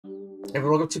And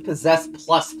we're going to possess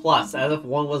plus plus, as if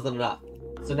one wasn't enough.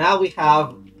 So now we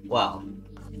have, well,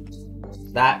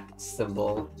 that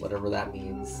symbol, whatever that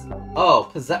means. Oh,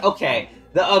 possess. Okay,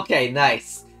 okay,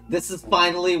 nice. This is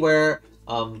finally where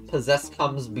possess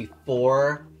comes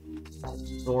before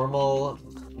normal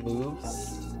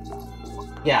moves.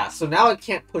 Yeah, so now I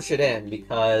can't push it in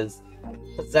because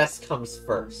possess comes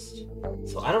first.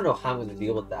 So I don't know how I'm going to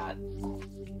deal with that.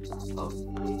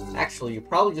 Actually, you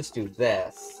probably just do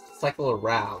this, cycle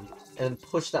around, and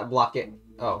push that block in.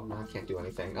 Oh, no, I can't do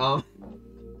anything.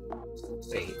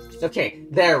 Wait. Okay,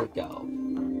 there we go.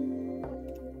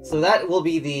 So that will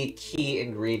be the key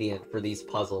ingredient for these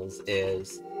puzzles,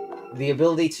 is the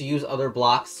ability to use other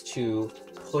blocks to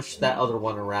push that other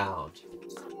one around.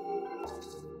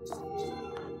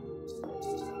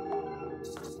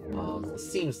 It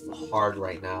seems hard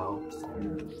right now.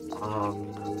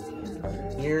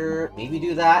 Here, maybe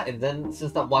do that, and then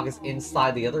since that block is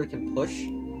inside the other, it can push.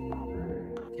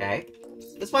 Okay.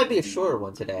 This might be a shorter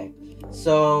one today.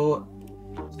 So,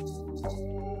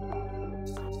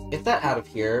 get that out of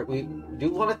here. We do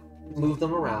want to move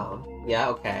them around. Yeah,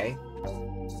 okay.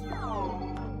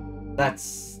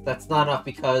 That's not enough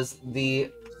because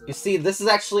you see, this is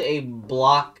actually a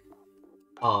block.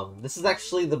 This is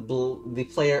actually the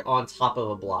player on top of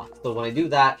a block. So when I do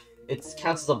that, it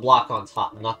counts as a block on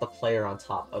top, not the player on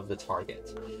top of the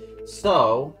target.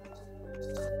 So,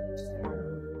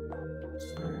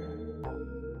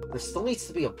 there still needs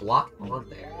to be a block on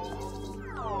there.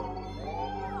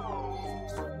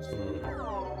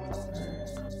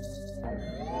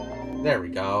 There we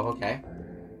go, okay.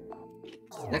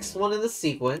 Next one in the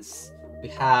sequence, we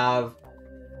have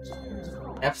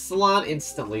Epsilon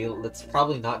instantly. Let's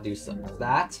probably not do some of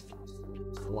that.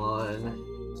 Epsilon.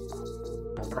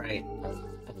 Alright.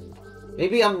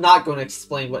 Maybe I'm not going to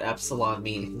explain what Epsilon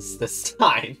means this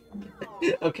time.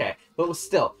 Okay, but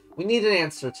still, we need an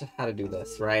answer to how to do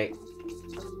this, right?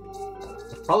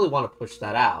 I probably want to push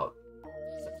that out.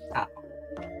 How?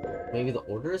 Maybe the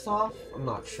order is off? I'm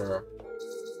not sure.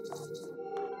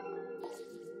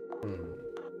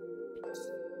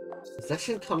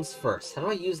 Possession comes first. How do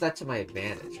I use that to my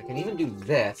advantage? I can even do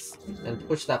this and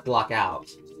push that block out.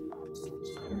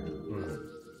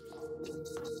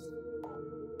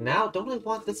 Now, don't I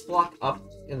want this block up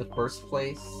in the first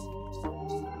place?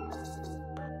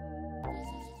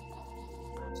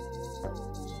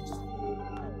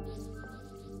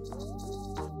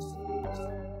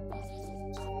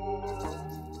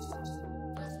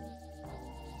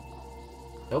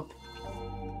 Nope.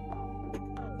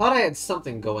 Thought I had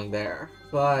something going there,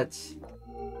 but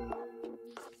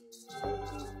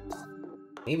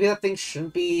maybe that thing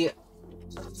shouldn't be.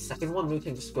 Second one, we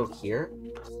can just go here.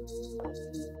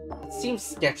 It seems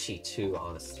sketchy too,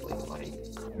 honestly. Like,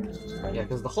 yeah,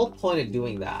 because the whole point of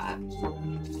doing that.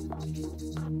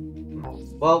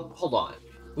 Well, hold on.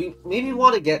 We maybe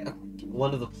want to get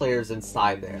one of the players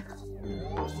inside there.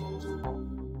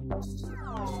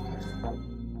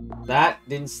 That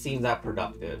didn't seem that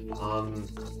productive.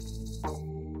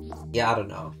 Yeah, I don't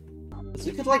know. So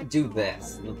we could, like, do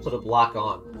this and then put a block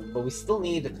on, but we still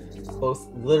need both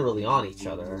literally on each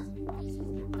other.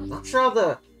 Not sure how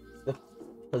the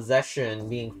possession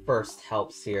being first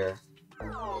helps here.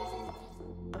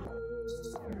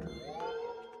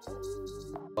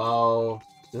 Well,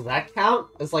 does that count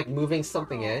as, like, moving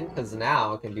something in? Because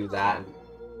now I can do that and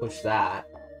push that.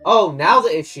 Oh, now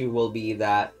the issue will be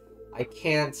that I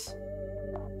can't...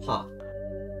 Huh.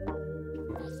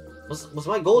 Was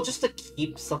my goal just to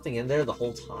keep something in there the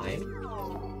whole time?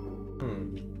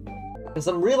 Because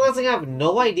I'm realizing I have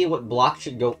no idea what block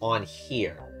should go on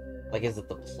here. Like, is it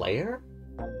the player?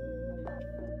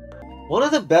 One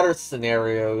of the better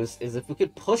scenarios is if we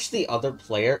could push the other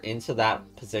player into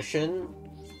that position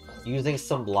using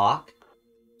some block.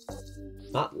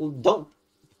 Don't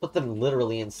put them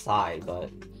literally inside, but...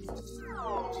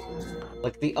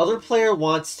 Like, the other player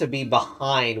wants to be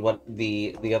behind what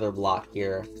the other block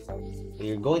here. So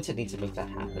you're going to need to make that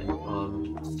happen.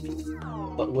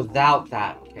 But without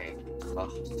that, okay.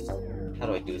 How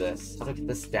do I do this? How do I get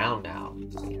this down now?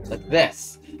 Like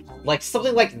this. Like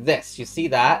something like this. You see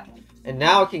that? And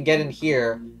now I can get in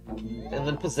here and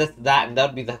then possess that, and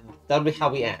that'd be how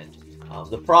we end.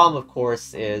 The problem, of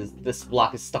course, is this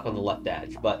block is stuck on the left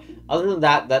edge. But other than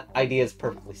that, that idea is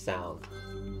perfectly sound.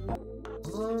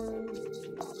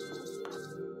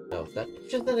 No, that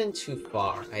pushes it in too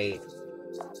far. I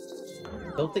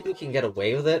don't think we can get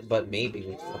away with it, but maybe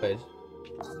we could.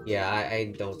 Yeah,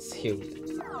 I don't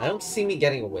see me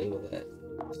getting away with it.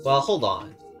 Well, hold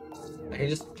on. I can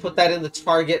just put that in the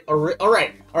target.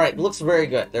 Alright, looks very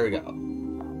good. There we go.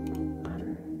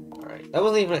 Alright. That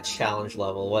wasn't even a challenge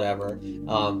level, whatever.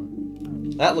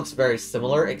 That looks very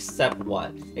similar, except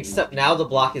what? Except now the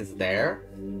block is there.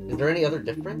 Is there any other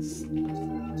difference?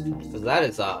 Because that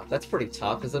is, that's pretty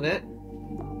tough, isn't it?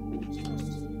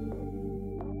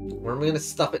 Where am we gonna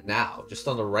stuff it now? Just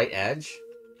on the right edge?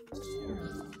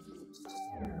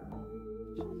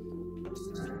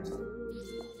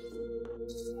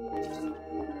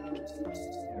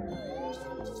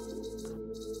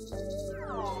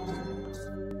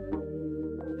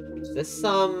 This,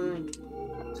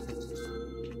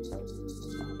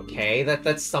 okay,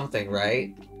 that's something,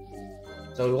 right?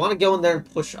 So we want to go in there and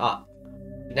push up.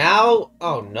 Now,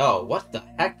 oh no, what the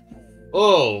heck?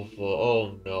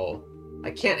 Oh no.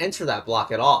 I can't enter that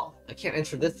block at all. I can't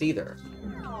enter this either.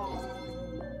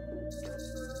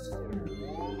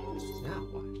 Now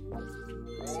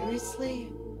what?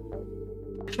 Seriously?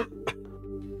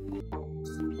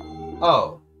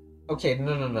 Oh. Okay,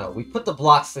 no. We put the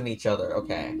blocks in each other,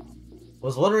 okay. I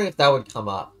was wondering if that would come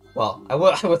up. Well, I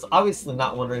was obviously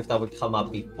not wondering if that would come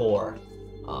up before.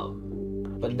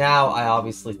 But now I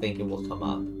obviously think it will come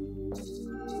up.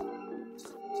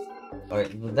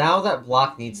 Alright, now that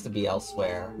block needs to be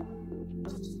elsewhere.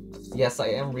 Yes, I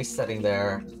am resetting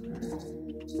there.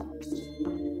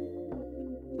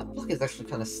 That block is actually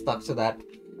kind of stuck to that.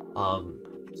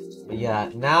 But yeah,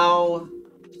 now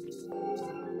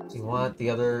we want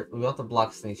the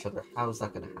blocks in each other. How is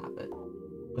that gonna happen?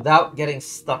 Without getting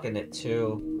stuck in it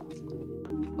too.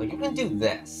 Like, you can do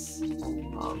this.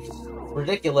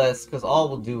 Ridiculous, because all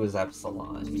we'll do is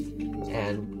epsilon.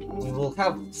 And we will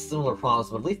have similar problems,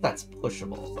 but at least that's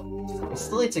pushable. We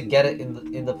still need to get it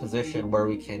in the position where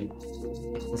we can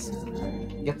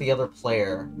get the other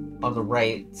player on the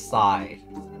right side.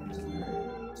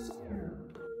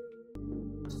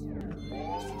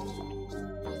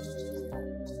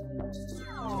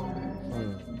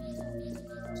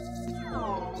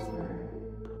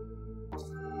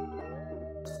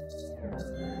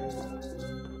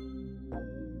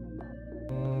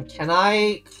 Can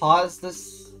I cause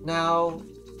this now?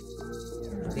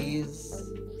 Please?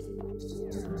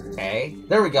 Okay,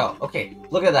 there we go. Okay,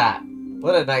 look at that.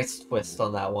 What a nice twist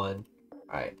on that one.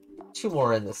 Alright, 2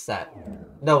 more in the set.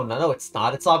 No, it's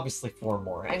not. It's obviously 4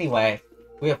 more. Anyway,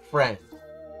 we have Friend.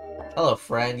 Hello,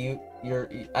 Friend.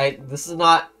 This is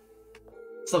not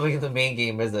something in the main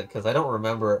game, is it? Because I don't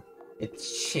remember it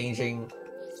changing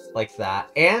like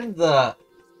that. And not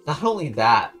only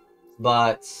that,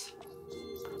 but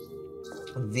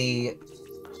the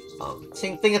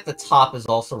thing at the top is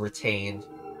also retained.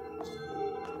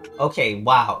 Okay,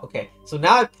 wow. Okay, so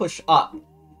now I push up.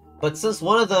 But since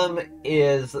one of them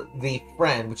is the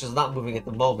Friend, which is not moving at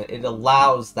the moment, it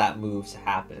allows that move to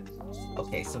happen.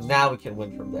 Okay, so now we can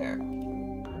win from there.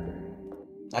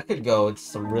 I could go into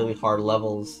some really hard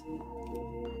levels.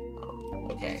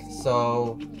 Okay,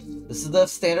 so this is the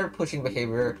standard pushing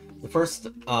behavior. The first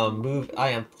move,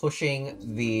 I am pushing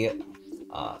the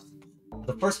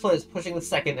first player is pushing the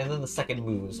second, and then the second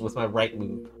moves with my right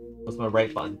move, with my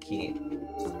right button key.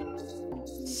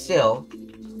 Still,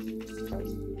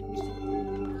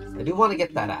 I do want to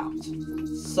get that out.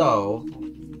 So,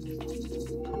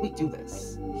 how do we do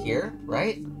this? Here,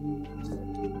 right?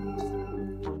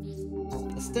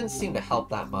 This didn't seem to help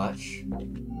that much.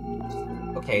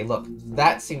 Okay, look,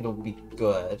 that seemed to be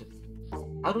good.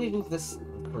 How do we move this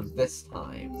for this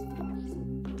time?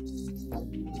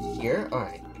 Here?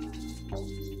 Alright.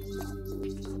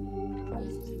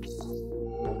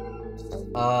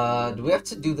 Do we have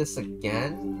to do this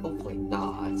again? Hopefully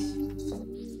not.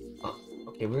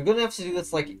 Okay, we're gonna have to do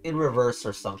this, like, in reverse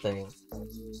or something.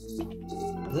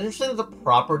 It's interesting that the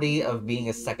property of being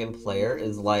a second player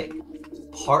is, like,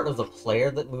 part of the player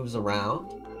that moves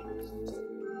around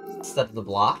instead of the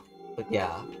block, but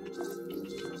yeah.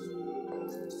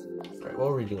 Alright, what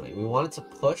were we doing? We wanted to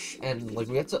push, and, like,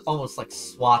 we have to almost, like,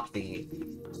 swap them.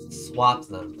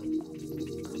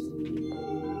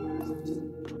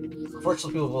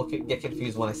 Unfortunately, people will get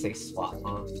confused when I say swap,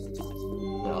 huh?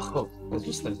 No, it's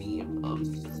just a meme.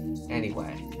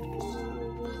 Anyway.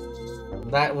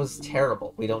 That was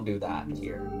terrible. We don't do that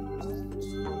here.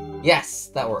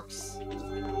 Yes, that works.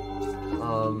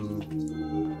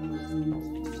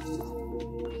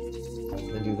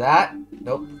 Then do that.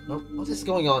 Nope. What is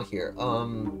going on here?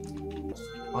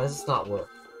 Why does this not work?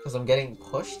 Because I'm getting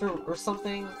pushed or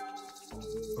something?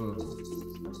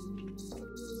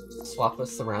 Swap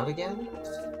us around again?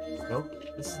 Nope.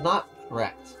 This is not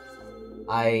correct.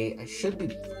 I should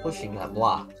be pushing that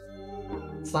block.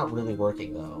 It's not really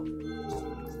working, though.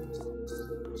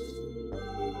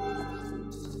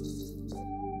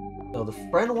 No, the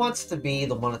Friend wants to be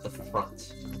the one at the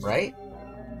front, right?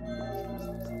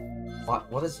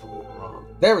 What is wrong?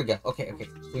 There we go. Okay, okay.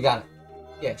 We got it.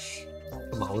 Ish.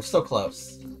 Come on, we're so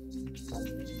close.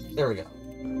 There we go.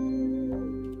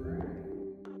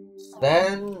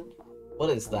 Then, what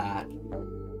is that?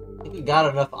 I think we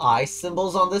got enough eye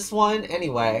symbols on this one.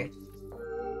 Anyway.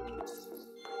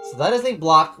 So that is a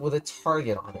block with a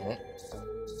target on it.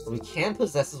 We can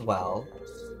possess as well.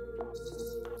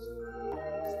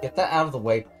 Get that out of the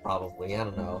way, probably. I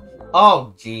don't know.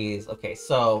 Oh, jeez. Okay,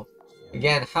 so...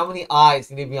 Again, how many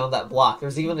eyes need to be on that block?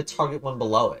 There's even a target one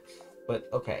below it. But,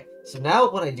 okay. So now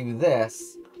when I do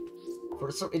this...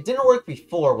 it didn't work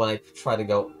before when I tried to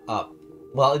go up.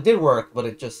 Well, it did work, but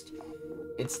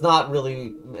it's not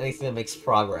really anything that makes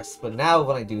progress. But now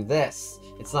when I do this,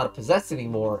 it's not a possess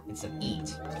anymore, it's an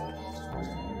eat.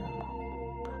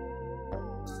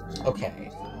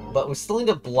 Okay. But we still need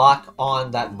to block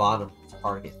on that bottom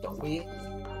target, don't we?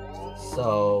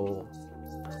 So...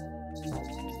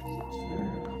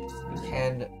 we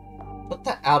can put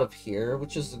that out of here,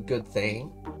 which is a good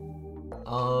thing.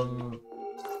 Oh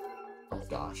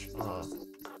gosh.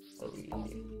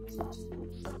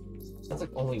 Sounds like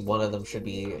only one of them should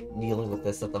be dealing with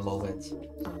this at the moment.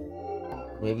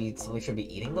 Maybe somebody should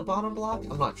be eating the bottom block?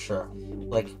 I'm not sure.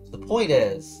 Like, the point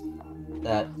is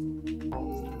that...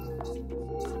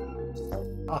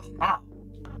 how?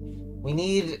 We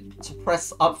need to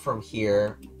press up from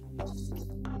here.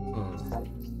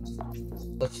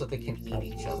 Such that they can eat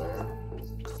each other.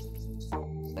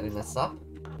 Did I mess up?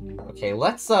 Okay,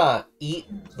 let's eat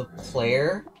the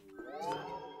player.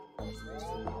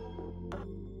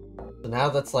 So now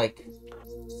that's like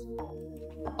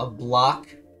a block.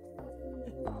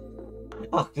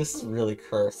 Oh, this is really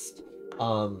cursed.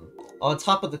 On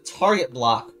top of the target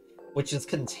block, which is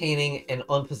containing an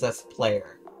unpossessed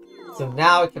player. So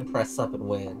now I can press up and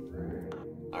win.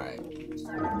 Alright.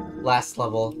 Last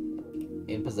level.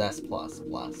 In possess plus.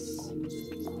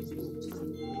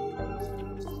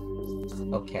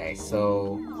 Okay,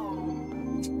 so...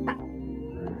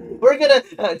 we're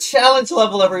gonna challenge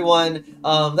level, everyone.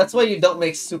 That's why you don't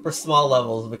make super small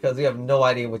levels, because you have no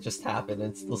idea what just happened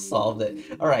and still solved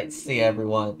it. Alright, see ya,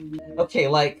 everyone. Okay,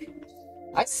 like,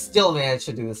 I still managed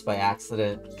to do this by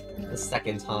accident the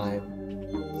second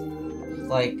time.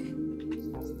 Like...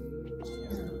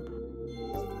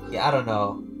 yeah, I don't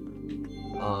know.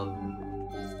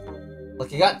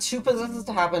 Look, you got 2 possessions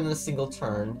to happen in a single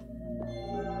turn.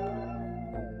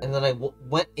 And then I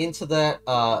went into that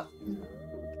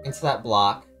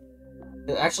block.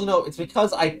 Actually, no, it's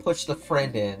because I pushed the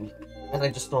friend in, and I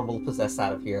just normal possess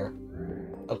out of here.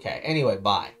 Okay, anyway,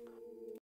 bye.